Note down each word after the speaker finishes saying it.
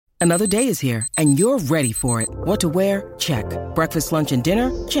Another day is here, and you're ready for it. What to wear? Check. Breakfast, lunch, and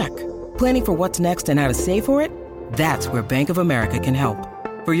dinner? Check. Planning for what's next and how to save for it? That's where Bank of America can help.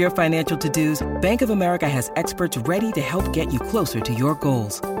 For your financial to-dos, Bank of America has experts ready to help get you closer to your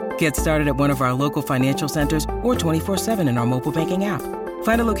goals. Get started at one of our local financial centers or 24/7 in our mobile banking app.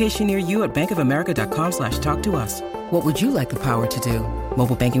 Find a location near you at bankofamerica.com/talktous. What would you like the power to do?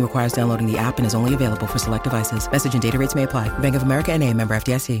 Mobile banking requires downloading the app and is only available for select devices. Message and data rates may apply. Bank of America N.A., member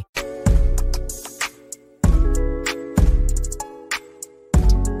FDIC.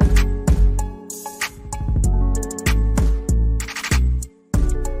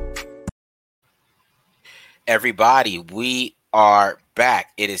 Everybody, we are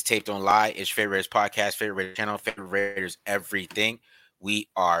back. It is Taped on Live. It's Favorite Raiders podcast, Favorite Raiders channel, Favorite Raiders everything. We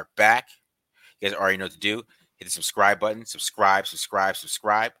are back. You guys already know what to do. Hit the subscribe button. Subscribe. Hit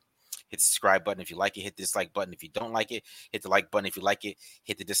the subscribe button if you like it. Hit the dislike button if you don't like it. Hit the like button if you like it.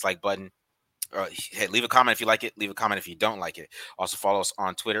 Hit the dislike button. Leave a comment if you like it. Leave a comment if you don't like it. Also follow us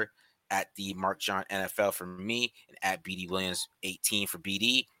on Twitter at the Mark John NFL for me and at BD Williams 18 for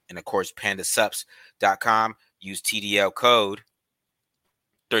BD. And of course, pandasups.com. Use TDL code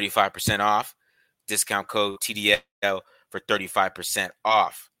 35% off. Discount code TDL for 35%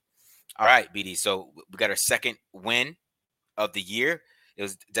 off. All right, BD. So we got our second win of the year. It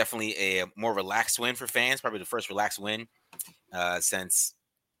was definitely a more relaxed win for fans. Probably the first relaxed win since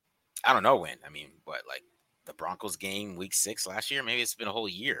I don't know when. I mean, like the Broncos game week 6 last year? Maybe it's been a whole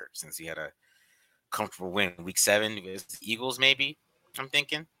year since we had a comfortable win. Week 7 with the Eagles, maybe. I'm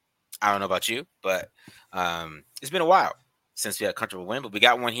thinking. I don't know about you, but it's been a while since we had a comfortable win. But we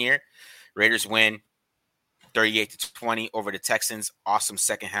got one here. Raiders win 38-20 over the Texans. Awesome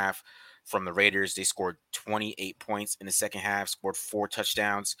second half from the Raiders. They scored 28 points in the second half, scored 4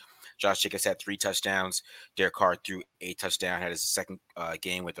 touchdowns. Josh Jacobs had 3 touchdowns. Derek Carr threw a touchdown, had his second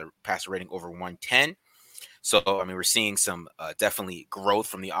game with a passer rating over 110. So, I mean, we're seeing some definitely growth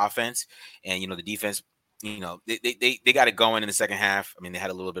from the offense. And, the defense, they got it going in the second half. I mean, they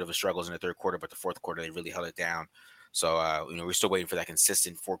had a little bit of a struggles in the third quarter, but the fourth quarter, they really held it down. So, we're still waiting for that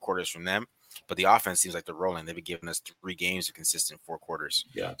consistent 4 quarters from them. But the offense seems like they're rolling. They've been giving us 3 games of consistent 4 quarters.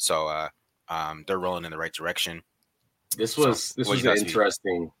 Yeah. So, they're rolling in the right direction. This was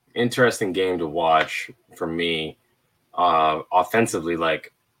an interesting game to watch for me. Offensively,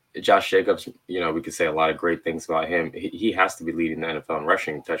 like Josh Jacobs, we could say a lot of great things about him. He has to be leading the NFL in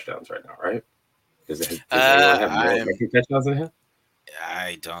rushing touchdowns right now, right? Does anyone have more rushing touchdowns than him?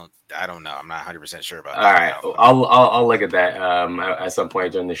 I don't know. I'm not 100% sure about that. All right. I'll look at that at some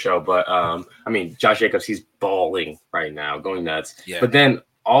point during the show. But I mean, Josh Jacobs, he's balling right now, going nuts. Yeah. But then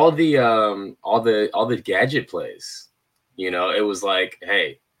all the gadget plays, it was like,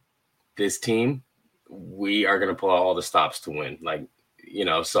 hey, this team, we are going to pull out all the stops to win. Like,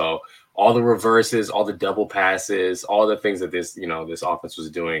 so all the reverses, all the double passes, all the things that this offense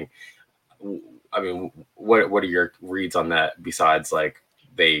was doing. I mean, what are your reads on that besides like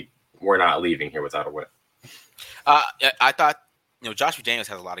they were not leaving here without a win? I thought, Josh McDaniels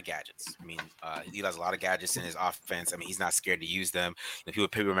has a lot of gadgets. I mean, he has a lot of gadgets in his offense. I mean, he's not scared to use them.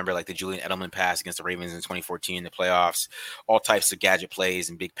 People remember like the Julian Edelman pass against the Ravens in 2014 in the playoffs, all types of gadget plays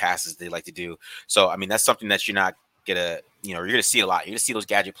and big passes they like to do. So, I mean, that's something that you're not going to, you're going to see a lot. You're going to see those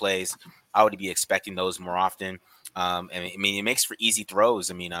gadget plays. I would be expecting those more often. I mean, it makes for easy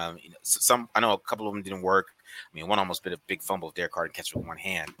throws. I mean, I know a couple of them didn't work. I mean, one almost bit a big fumble of Derek Carr and catch with one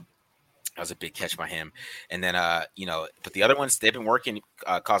hand. That was a big catch by him. And then, but the other ones, they've been working,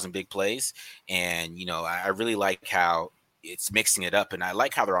 causing big plays. And, I really like how it's mixing it up. And I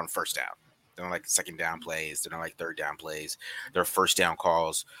like how they're on first down. They're not like second down plays. They're not like third down plays. They're first down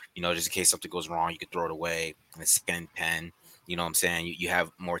calls. Just in case something goes wrong, you could throw it away. And it's second and 10. You know what I'm saying? You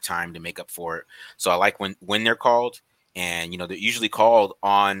have more time to make up for it. So I like when they're called, and they're usually called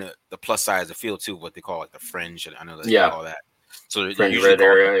on the plus side of the field too, what they call like the fringe. I know they call that. So they're usually red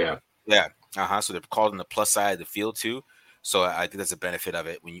area, yeah. So they're called on the plus side of the field too. So I think that's a benefit of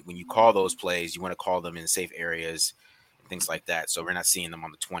it. When you call those plays, you want to call them in safe areas and things like that. So we're not seeing them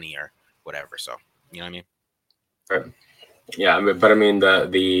on the 20 or whatever. So you know what I mean? Right. Yeah, but I mean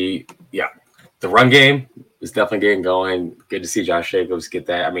the run game is definitely getting going. Good to see Josh Jacobs get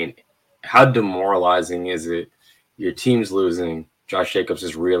that. I mean, how demoralizing is it? Your team's losing. Josh Jacobs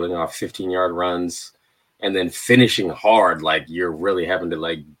is reeling off 15-yard runs and then finishing hard. Like you're really having to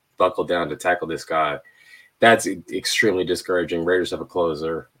like buckle down to tackle this guy. That's extremely discouraging. Raiders have a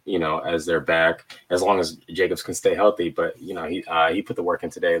closer, as their back, as long as Jacobs can stay healthy. But, he put the work in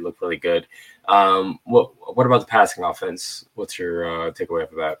today. It looked really good. What about the passing offense? What's your takeaway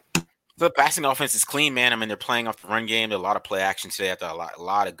for that? So the passing offense is clean, man. I mean, they're playing off the run game. There's a lot of play action today. I thought a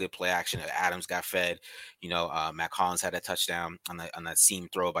lot of good play action. Adams got fed. Matt Collins had a touchdown on that seam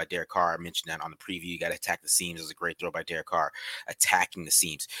throw by Derek Carr. I mentioned that on the preview. You got to attack the seams. It was a great throw by Derek Carr, attacking the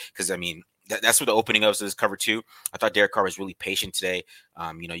seams. Because, I mean, that's what the opening of this cover 2. I thought Derek Carr was really patient today.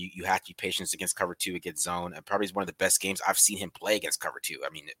 You have to be patient against cover 2 against zone. And probably is one of the best games I've seen him play against cover 2. I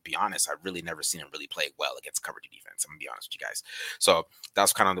mean, to be honest, I've really never seen him really play well against cover 2 defense. I'm going to be honest with you guys. So that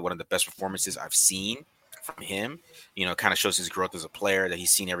was kind of one of the best performances I've seen from him. Kind of shows his growth as a player, that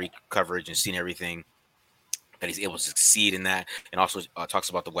he's seen every coverage and seen everything, that he's able to succeed in that, and also talks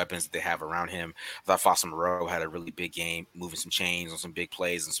about the weapons that they have around him. I thought Foster Moreau had a really big game, moving some chains on some big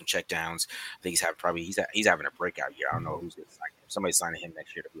plays and some checkdowns. I think he's having a breakout year. I don't know who's going to sign him. Somebody's signing him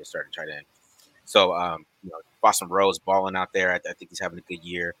next year to be a starting tight end. So, Foster Moreau is balling out there. I think he's having a good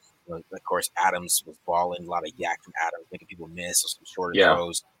year. Of course, Adams was balling, a lot of yak from Adams, making people miss, or some shorter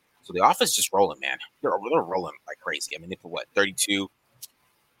throws. So the offense is just rolling, man. They're rolling like crazy. I mean, they put 32.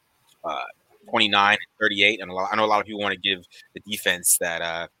 29 and 38, and I know a lot of people want to give the defense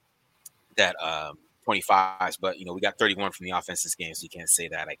that 25s, but we got 31 from the offense this game, so you can't say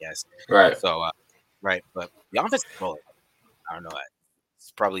that, I guess. Right. So, right, but the offense is rolling. I don't know.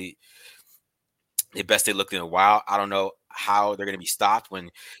 It's probably the best they looked in a while. I don't know how they're going to be stopped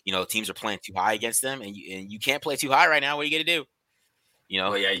when teams are playing too high against them, and you can't play too high right now. What are you going to do?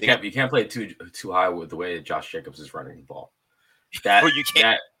 You can't play too high with the way that Josh Jacobs is running the ball.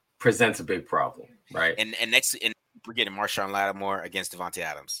 That presents a big problem, right? And we're getting Marshawn Lattimore against Devontae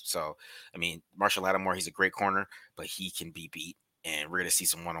Adams. So, I mean, Marshawn Lattimore, he's a great corner, but he can be beat. And we're going to see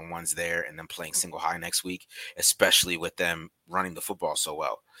some one-on-ones there and them playing single high next week, especially with them running the football so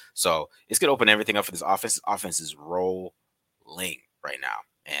well. So it's going to open everything up for this offense. This offense is rolling right now.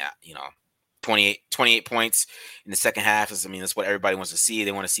 And, 28 points in the second half that's what everybody wants to see.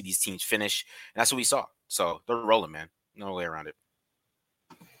 They want to see these teams finish. And that's what we saw. So they're rolling, man. No way around it.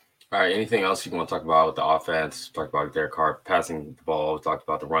 All right. Anything else you want to talk about with the offense? Talk about Derek Carr passing the ball. Talked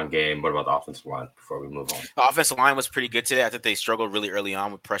about the run game. What about the offensive line before we move on? The offensive line was pretty good today. I think they struggled really early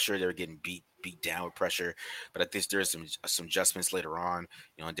on with pressure. They were getting beat down with pressure. But I think there's some adjustments later on.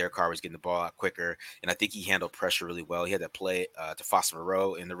 And Derek Carr was getting the ball out quicker. And I think he handled pressure really well. He had that play to Foster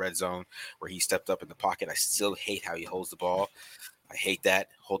Moreau in the red zone where he stepped up in the pocket. I still hate how he holds the ball. I hate that.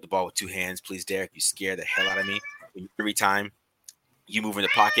 Hold the ball with 2 hands, please, Derek. You scare the hell out of me. Every time you move in the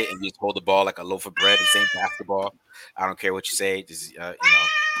pocket and you just hold the ball like a loaf of bread. This ain't basketball. I don't care what you say. Just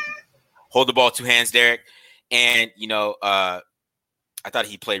hold the ball with 2 hands, Derek. And I thought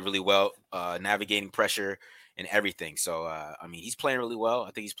he played really well, navigating pressure and everything. So he's playing really well.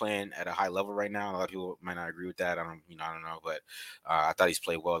 I think he's playing at a high level right now. A lot of people might not agree with that. I don't know, but I thought he's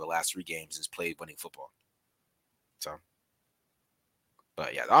played well the last 3 games and has played winning football. So.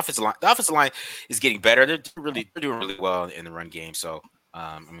 But yeah, the offensive line is getting better. They're doing really well in the run game. So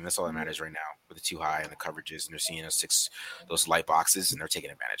that's all that matters right now with the 2 high and the coverages, and they're seeing those light boxes, and they're taking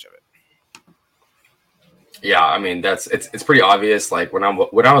advantage of it. Yeah, I mean it's pretty obvious. Like when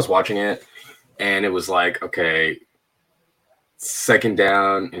I was watching it, and it was like, okay, second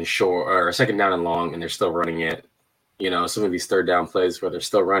down and short or second down and long, and they're still running it. Some of these third down plays where they're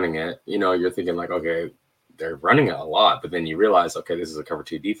still running it. You're thinking like, okay, they're running it a lot, but then you realize, okay, this is a cover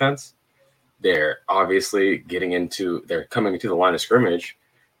 2 defense. They're obviously they're coming into the line of scrimmage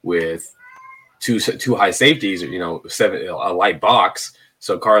with two high safeties, a light box.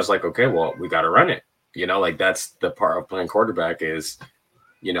 So Carr's like, okay, well, we got to run it. Like that's the part of playing quarterback is,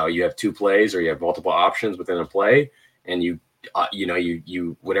 you have 2 plays or you have multiple options within a play, and you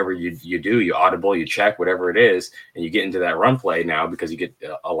whatever you do, you audible, you check whatever it is, and you get into that run play now because you get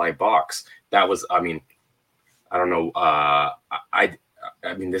a light box. That was, I don't know.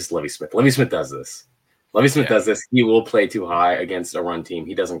 This is Lovie Smith. Lovie Smith does this. Does this. He will play too high against a run team.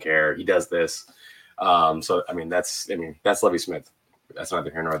 He doesn't care. He does this. That's Lovie Smith. That's neither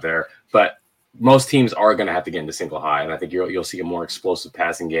here nor there. But most teams are going to have to get into single high, and I think you'll see a more explosive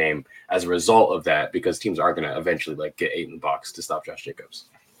passing game as a result of that because teams are going to eventually get 8 in the box to stop Josh Jacobs.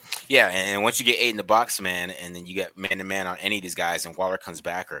 Yeah, and once you get 8 in the box, man, and then you get man-to-man on any of these guys, and Waller comes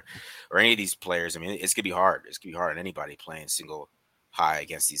back or any of these players, it's going to be hard. It's going to be hard on anybody playing single high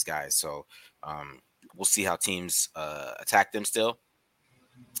against these guys. So we'll see how teams attack them still.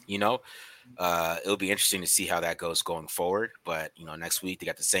 It'll be interesting to see how that goes going forward. But, next week they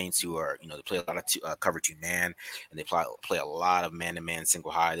got the Saints who are, they play a lot of cover 2 man, and they play a lot of man-to-man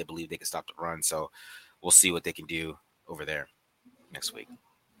single high. They believe they can stop the run. So we'll see what they can do over there next week.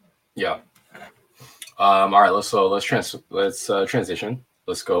 Yeah. All right. Let's transition.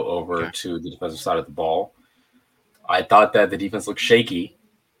 Let's go over to the defensive side of the ball. I thought that the defense looked shaky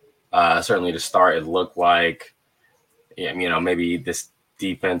Certainly to start, it looked like, maybe this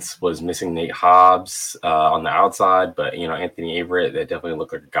defense was missing Nate Hobbs on the outside, but, Anthony Averett, that definitely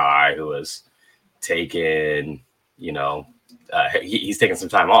looked like a guy who was taking, he's taking some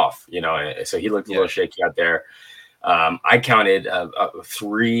time off, so he looked a little shaky out there. I counted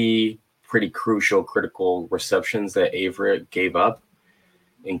 3 pretty critical receptions that Averett gave up,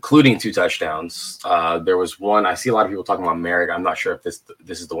 including 2 touchdowns. There was one, I see a lot of people talking about Merrick. I'm not sure if this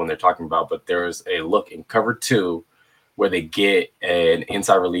is the one they're talking about, but there was a look in cover 2 where they get an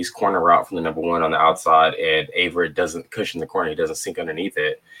inside release corner route from the number 1 on the outside, and Averett doesn't cushion the corner. He doesn't sink underneath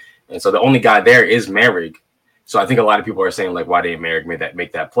it. And so the only guy there is Merrick. So I think a lot of people are saying, like, why didn't Merrick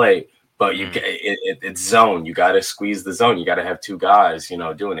make that play? But it's zone. You got to squeeze the zone. You got to have 2 guys,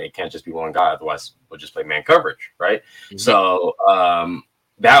 doing it. It can't just be one guy. Otherwise, we'll just play man coverage, right? Mm-hmm. So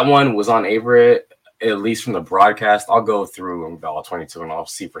that one was on Averett, at least from the broadcast. I'll go through all 22 and I'll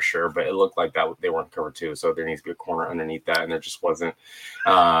see for sure. But it looked like that they weren't covered 2. So there needs to be a corner underneath that, and there just wasn't.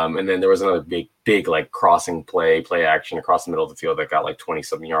 And then there was another big like crossing play action across the middle of the field that got like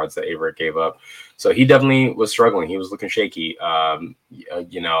 20-something yards that Averett gave up. So he definitely was struggling. He was looking shaky. And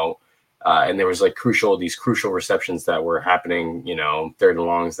there was like these crucial receptions that were happening, 3rd and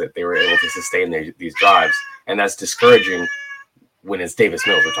longs that they were able to sustain these drives. And that's discouraging when it's Davis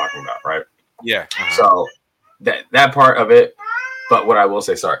Mills we're talking about, right? Yeah. So that part of it. But what I will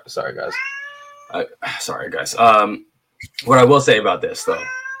say, sorry guys. What I will say about this though,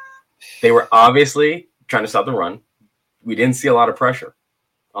 they were obviously trying to stop the run. We didn't see a lot of pressure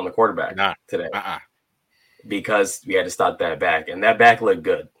on the quarterback today because we had to stop that back, and that back looked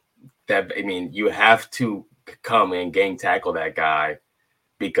good. You have to come and gang tackle that guy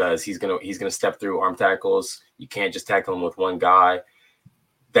because he's gonna step through arm tackles. You can't just tackle him with one guy.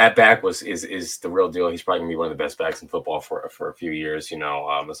 That back is the real deal. He's probably gonna be one of the best backs in football for a few years,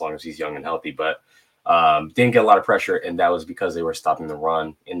 as long as he's young and healthy. But didn't get a lot of pressure, and that was because they were stopping the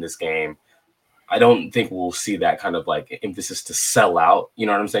run in this game. I don't think we'll see that kind of like emphasis to sell out. You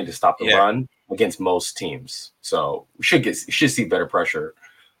know what I'm saying? To stop the run against most teams. So we should see better pressure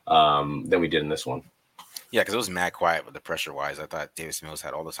than we did in this one. Yeah, because it was mad quiet with the pressure wise. I thought Davis Mills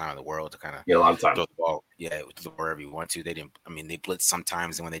had all the time in the world to kind of a lot of time. Throw the ball, wherever you want to. They didn't. I mean, they blitzed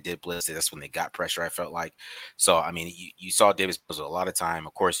sometimes, and when they did blitz, that's when they got pressure. I felt like. So I mean, you saw Davis Mills a lot of time.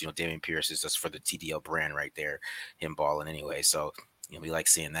 Of course, Damian Pierce is just for the TDL brand right there, him balling anyway. So we like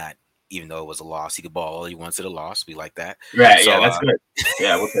seeing that. Even though it was a loss, he could ball all he wants at a loss. We like that. Right? So, that's good.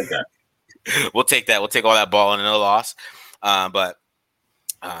 Yeah, we'll take that. We'll take that. We'll take all that ball in a loss. But.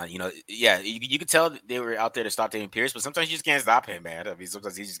 You could tell they were out there to stop Damian Pierce, but sometimes you just can't stop him, man. I mean,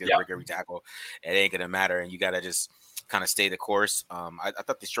 sometimes he's just gonna break every tackle. It ain't gonna matter, and you gotta just kind of stay the course. I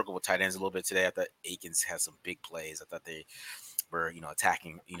thought they struggled with tight ends a little bit today. I thought Akins had some big plays. I thought they were,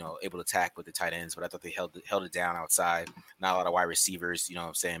 attacking, able to attack with the tight ends, but I thought they held it down outside. Not a lot of wide receivers,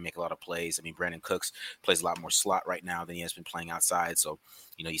 make a lot of plays. I mean, Brandon Cooks plays a lot more slot right now than he has been playing outside. So,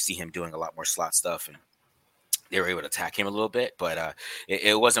 you see him doing a lot more slot stuff, and they were able to attack him a little bit, but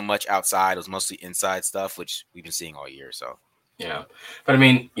it wasn't much outside. It was mostly inside stuff, which we've been seeing all year. So, yeah. But I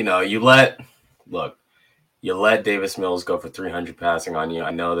mean, you let Davis Mills go for 300 passing on you.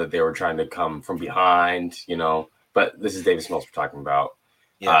 I know that they were trying to come from behind, but this is Davis Mills we're talking about.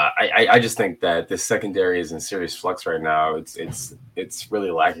 Yeah. I just think that this secondary is in serious flux right now. It's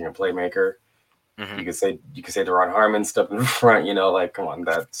really lacking a playmaker. Mm-hmm. You could say Deron Harmon stepping in front, come on,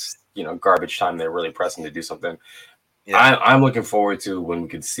 that's garbage time. They're really pressing to do something. Yeah. I'm looking forward to when we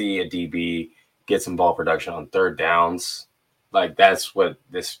could see a DB get some ball production on 3rd downs. Like that's what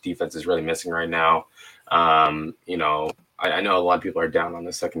this defense is really missing right now. I know a lot of people are down on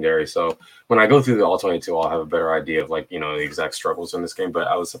the secondary. So when I go through the all 22, I'll have a better idea of the exact struggles in this game. But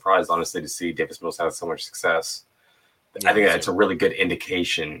I was surprised, honestly, to see Davis Mills have so much success. I think that's a really good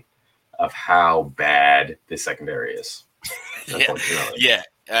indication of how bad this secondary is. Yeah.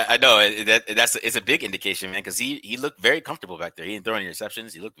 I know it's a big indication, man, because he looked very comfortable back there. He didn't throw any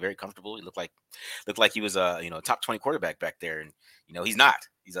interceptions. He looked very comfortable. He looked like he was a top 20 quarterback back there, and he's not.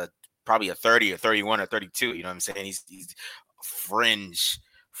 He's probably a 30 or 31 or 32. You know what I'm saying? He's fringe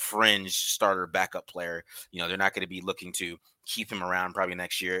starter backup player. They're not going to be looking to keep him around probably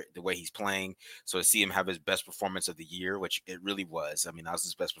next year the way he's playing. So to see him have his best performance of the year, which it really was. I mean, that was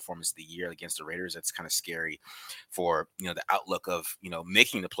his best performance of the year against the Raiders. That's kind of scary for, the outlook of,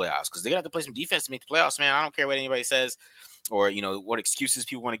 making the playoffs, because they got to play some defense to make the playoffs, man. I don't care what anybody says or, what excuses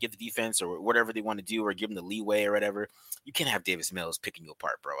people want to give the defense or whatever they want to do or give them the leeway or whatever. You can't have Davis Mills picking you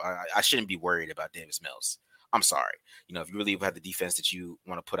apart, bro. I shouldn't be worried about Davis Mills. I'm sorry. If you really have the defense that you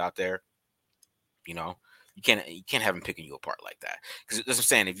want to put out there, You can't have him picking you apart like that. Because that's what I'm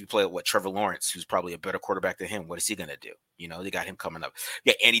saying. If you play Trevor Lawrence, who's probably a better quarterback than him, what is he gonna do? You know, they got him coming up.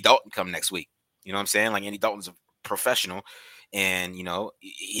 Yeah, Andy Dalton coming next week. You know what I'm saying? Like Andy Dalton's a professional, and you know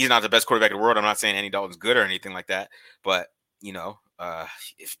he's not the best quarterback in the world. I'm not saying Andy Dalton's good or anything like that, but you know,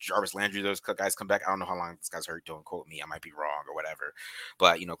 if Jarvis Landry, those guys come back, I don't know how long this guy's hurt. Don't quote me. I might be wrong or whatever.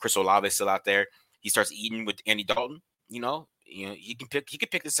 But you know, Chris Olave is still out there. He starts eating with Andy Dalton. You know, he can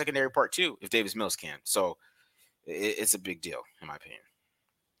pick the secondary part too if Davis Mills can. So it's a big deal in my opinion.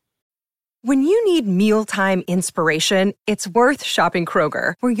 When you need mealtime inspiration, it's worth shopping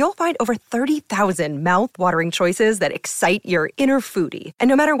Kroger, where you'll find over 30,000 mouth-watering choices that excite your inner foodie. And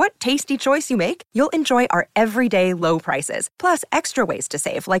no matter what tasty choice you make, you'll enjoy our everyday low prices, plus extra ways to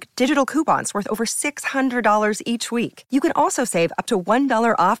save, like digital coupons worth over $600 each week. You can also save up to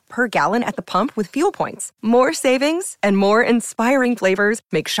 $1 off per gallon at the pump with fuel points. More savings and more inspiring flavors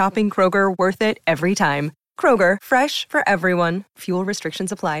make shopping Kroger worth it every time. Kroger, fresh for everyone. Fuel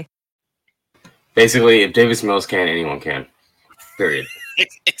restrictions apply. Basically, if Davis Mills can, anyone can. Period.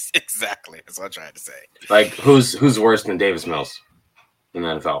 Exactly. That's what I'm trying to say. Like, who's worse than Davis Mills in the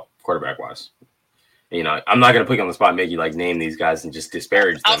NFL, quarterback-wise? You know, I'm not going to put you on the spot and make you, like, name these guys and just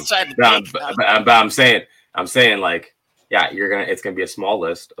disparage them. But I'm saying, like, yeah, it's going to be a small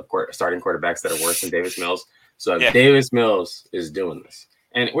list of starting quarterbacks that are worse than Davis Mills. So if Davis Mills is doing this,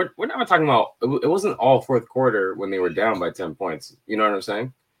 and we're not talking about, it wasn't all fourth quarter when they were down by 10 points. You know what I'm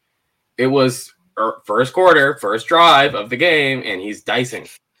saying? It was first quarter, first drive of the game, and he's dicing.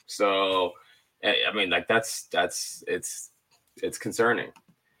 So, I mean, like it's concerning.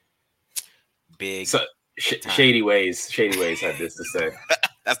 Big. So Shady Ways had this to say.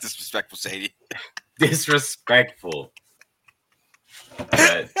 That's disrespectful, Shady. Disrespectful.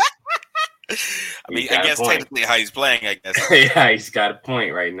 But I mean, I guess technically how he's playing, I guess. Yeah, he's got a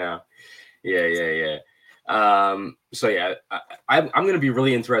point right now. Yeah. So yeah, I'm going to be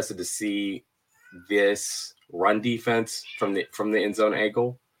really interested to see this run defense from the end zone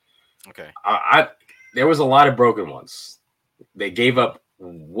angle. Okay. There was a lot of broken ones. They gave up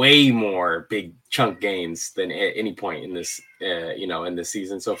way more big chunk gains than at any point in this, in this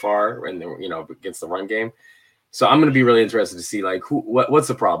season so far, and against the run game. So I'm going to be really interested to see like what's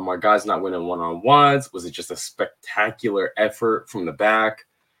the problem? Are guys not winning one-on-ones? Was it just a spectacular effort from the back?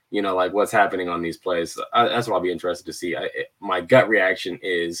 You know, like what's happening on these plays? That's what I'll be interested to see. My gut reaction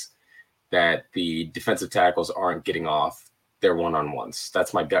is that the defensive tackles aren't getting off their one-on-ones.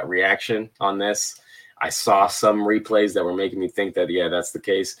 That's my gut reaction on this. I saw some replays that were making me think that, yeah, that's the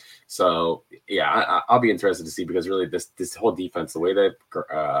case. So, yeah, I'll be interested to see because really this whole defense, the way that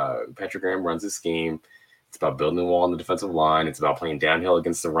Patrick Graham runs his scheme, it's about building the wall on the defensive line. It's about playing downhill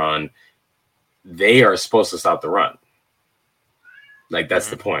against the run. They are supposed to stop the run. Like, that's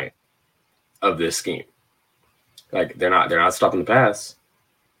the point of this scheme. Like, they're not stopping the pass,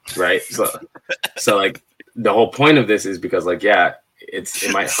 right? So like, the whole point of this is because, like, yeah, it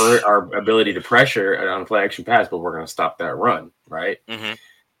might hurt our ability to pressure on play action pass, but we're going to stop that run, right?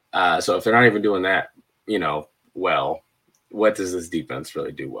 Mm-hmm. So if they're not even doing that, well, what does this defense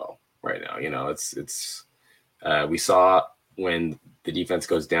really do well right now? It's we saw when the defense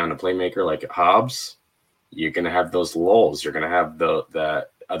goes down a playmaker like Hobbs, you're going to have those lulls. You're going to have the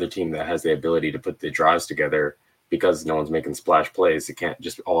other team that has the ability to put the drives together because no one's making splash plays. It can't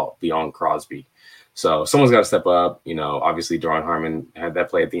just all be on Crosby. So someone's got to step up. Obviously Duron Harmon had that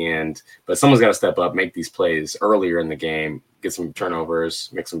play at the end, but someone's got to step up, make these plays earlier in the game, get some turnovers,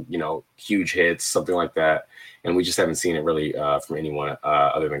 make some, huge hits, something like that. And we just haven't seen it really from anyone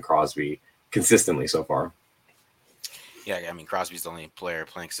other than Crosby consistently so far. Yeah, I mean, Crosby's the only player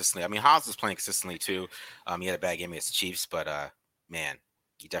playing consistently. I mean, Hobbs was playing consistently too. He had a bad game against the Chiefs, but man,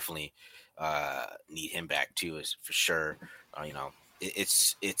 you definitely need him back too, is for sure.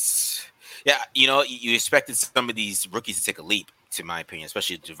 It's you expected some of these rookies to take a leap, to my opinion,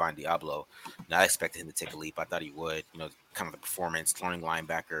 especially Javon Diablo. I expected him to take a leap. I thought he would. Kind of the performance, learning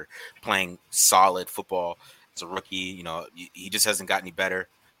linebacker, playing solid football as a rookie. He just hasn't gotten any better.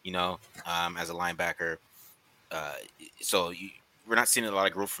 As a linebacker. We're not seeing a lot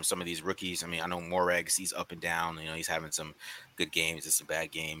of growth from some of these rookies. I mean, I know Moregs, he's up and down. He's having some good games and some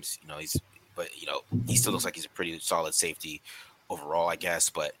bad games. He still looks like he's a pretty solid safety overall, I guess.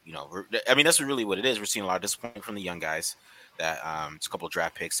 But that's really what it is. We're seeing a lot of disappointment from the young guys. That it's a couple of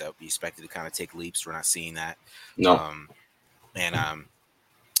draft picks that we expected to kind of take leaps. We're not seeing that. No.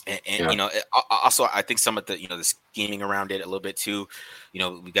 Also I think some of the the scheming around it a little bit too.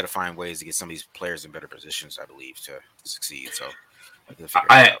 We got to find ways to get some of these players in better positions, I believe, to succeed. So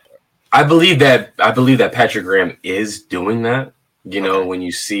I believe that Patrick Graham is doing that. When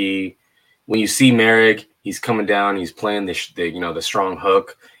you see Merrick, he's coming down, he's playing the strong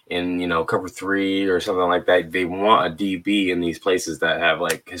hook in cover 3 or something like that. They want a DB in these places that have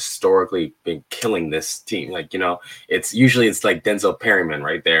like historically been killing this team. Like it's like Denzel Perryman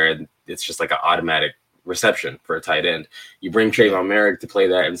right there, and it's just like an automatic reception for a tight end. You bring Trayvon Merrick to play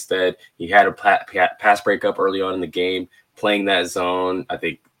that instead. He had a pass breakup early on in the game, playing that zone. I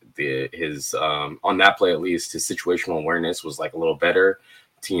think his on that play, at least, his situational awareness was like a little better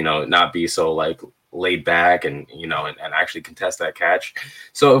to not be so like laid back and and actually contest that catch.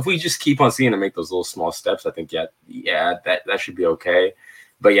 So if we just keep on seeing him make those little small steps, I think that should be okay.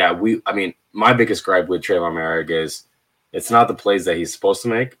 But my biggest gripe with Trayvon Merrick is it's not the plays that he's supposed to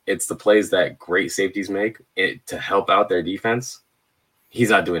make. It's the plays that great safeties make to help out their defense. He's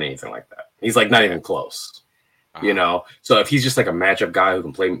not doing anything like that. He's like not even close. So if he's just like a matchup guy who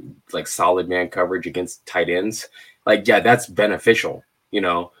can play like solid man coverage against tight ends, like, that's beneficial,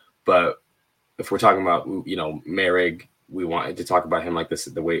 but if we're talking about, Merrick, we wanted to talk about him like this,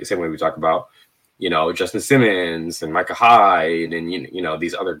 same way we talk about, Justin Simmons and Micah Hyde and,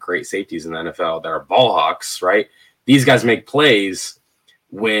 these other great safeties in the NFL that are ball hawks, right? These guys make plays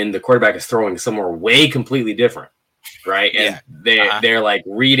when the quarterback is throwing somewhere way completely different, right? And they're like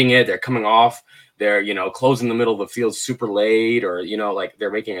reading it, they're coming off, they're, closing the middle of the field super late, or, like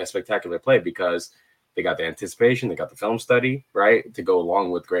they're making a spectacular play because they got the anticipation, they got the film study, right, to go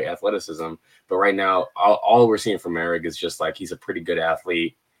along with great athleticism. But right now, all we're seeing from Merrick is just like he's a pretty good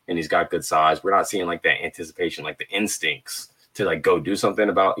athlete and he's got good size. We're not seeing like that anticipation, like the instincts to like go do something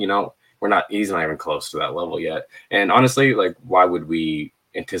about, he's not even close to that level yet. And honestly, like, why would we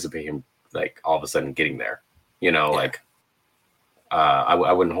anticipate him like all of a sudden getting there?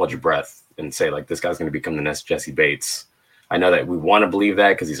 I wouldn't hold your breath and say like this guy's going to become the next Jesse Bates. I know that we want to believe that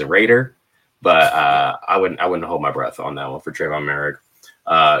because he's a Raider, but I wouldn't hold my breath on that one for Trayvon Merrick.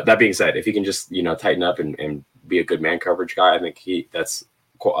 That being said, if he can just tighten up and be a good man coverage guy, I think that's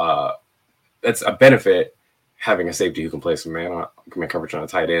a benefit, having a safety who can play some man coverage on a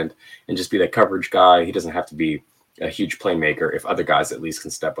tight end and just be that coverage guy. He doesn't have to be a huge playmaker if other guys at least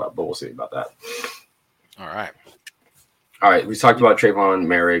can step up, but we'll see about that. All right. We talked about Trayvon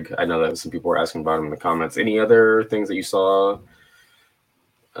Merrick. I know that some people were asking about him in the comments. Any other things that you saw?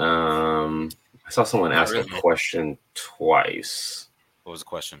 I saw someone ask a question twice. What was the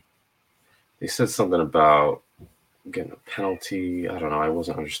question? They said something about getting a penalty. I don't know. I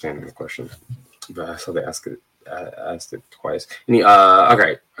wasn't understanding the question, but I saw they asked it twice.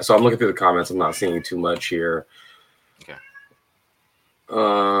 Okay, so I'm looking through the comments. I'm not seeing too much here. Okay.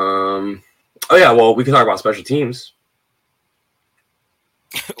 Oh yeah. Well, we can talk about special teams.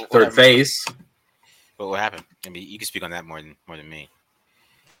 Third phase. But what happened? I mean, you can speak on that more than me.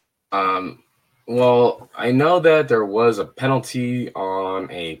 Well, I know that there was a penalty on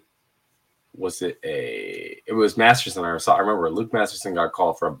it was Masterson. I remember Luke Masterson got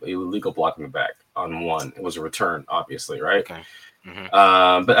called for an illegal block in the back on one. It was a return, obviously, right? Okay.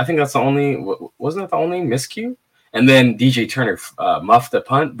 Mm-hmm. But I think that's wasn't that the only miscue? And then DJ Turner muffed the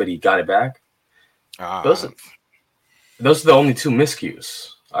punt, but he got it back. Those are the only two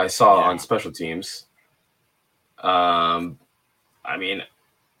miscues I saw on special teams. I mean,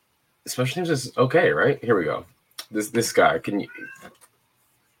 special teams is okay, right? Here we go. This guy,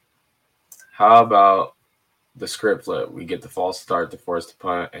 how about the script flip? We get the false start to force the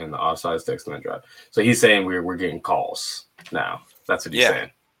punt and the offsides to extend drive. So he's saying we're getting calls now. That's what he's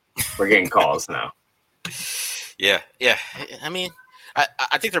saying. We're getting calls now. Yeah. I mean,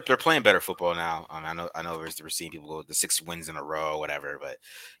 I think they're playing better football now. I know we're seeing people go the 6 wins in a row, whatever. But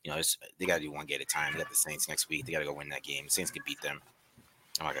they got to do one game at a time. They got the Saints next week. They got to go win that game. The Saints can beat them.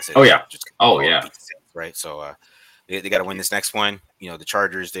 And like I said, beat the Saints, right? So they got to win this next one. The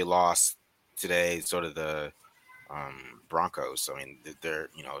Chargers, they lost today. Sort of the Broncos. I mean, they're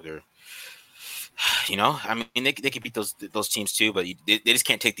I mean, they can beat those teams too, but they just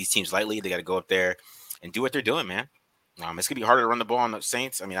can't take these teams lightly. They got to go up there and do what they're doing, man. It's gonna be harder to run the ball on the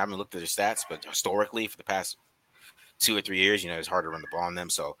Saints. I mean, I haven't looked at their stats, but historically, for the past 2 or 3 years, it's hard to run the ball on them.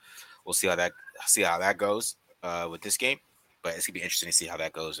 So we'll see how that goes with this game. But it's gonna be interesting to see how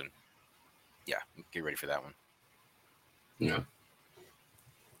that goes, and get ready for that one. Yeah. All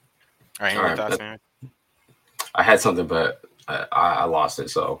right. Any thoughts, man? I had something, but I lost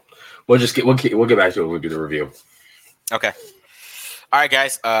it. So we'll get back to it when we do the review. Okay. All right,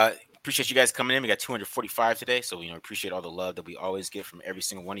 guys. Appreciate you guys coming in. We got 245 today, so appreciate all the love that we always get from every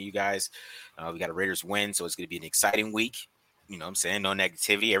single one of you guys. We got a Raiders win, so it's going to be an exciting week. What I'm saying? No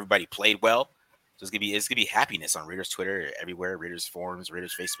negativity. Everybody played well, so it's gonna be happiness on Raiders Twitter, everywhere, Raiders forums,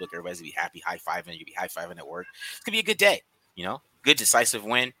 Raiders Facebook. Everybody's gonna be happy, high-fiving. You'll be high-fiving at work. It's gonna be a good day. Good decisive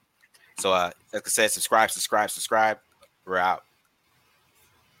win. So, like I said, subscribe. We're out.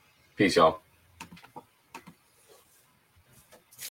 Peace, y'all.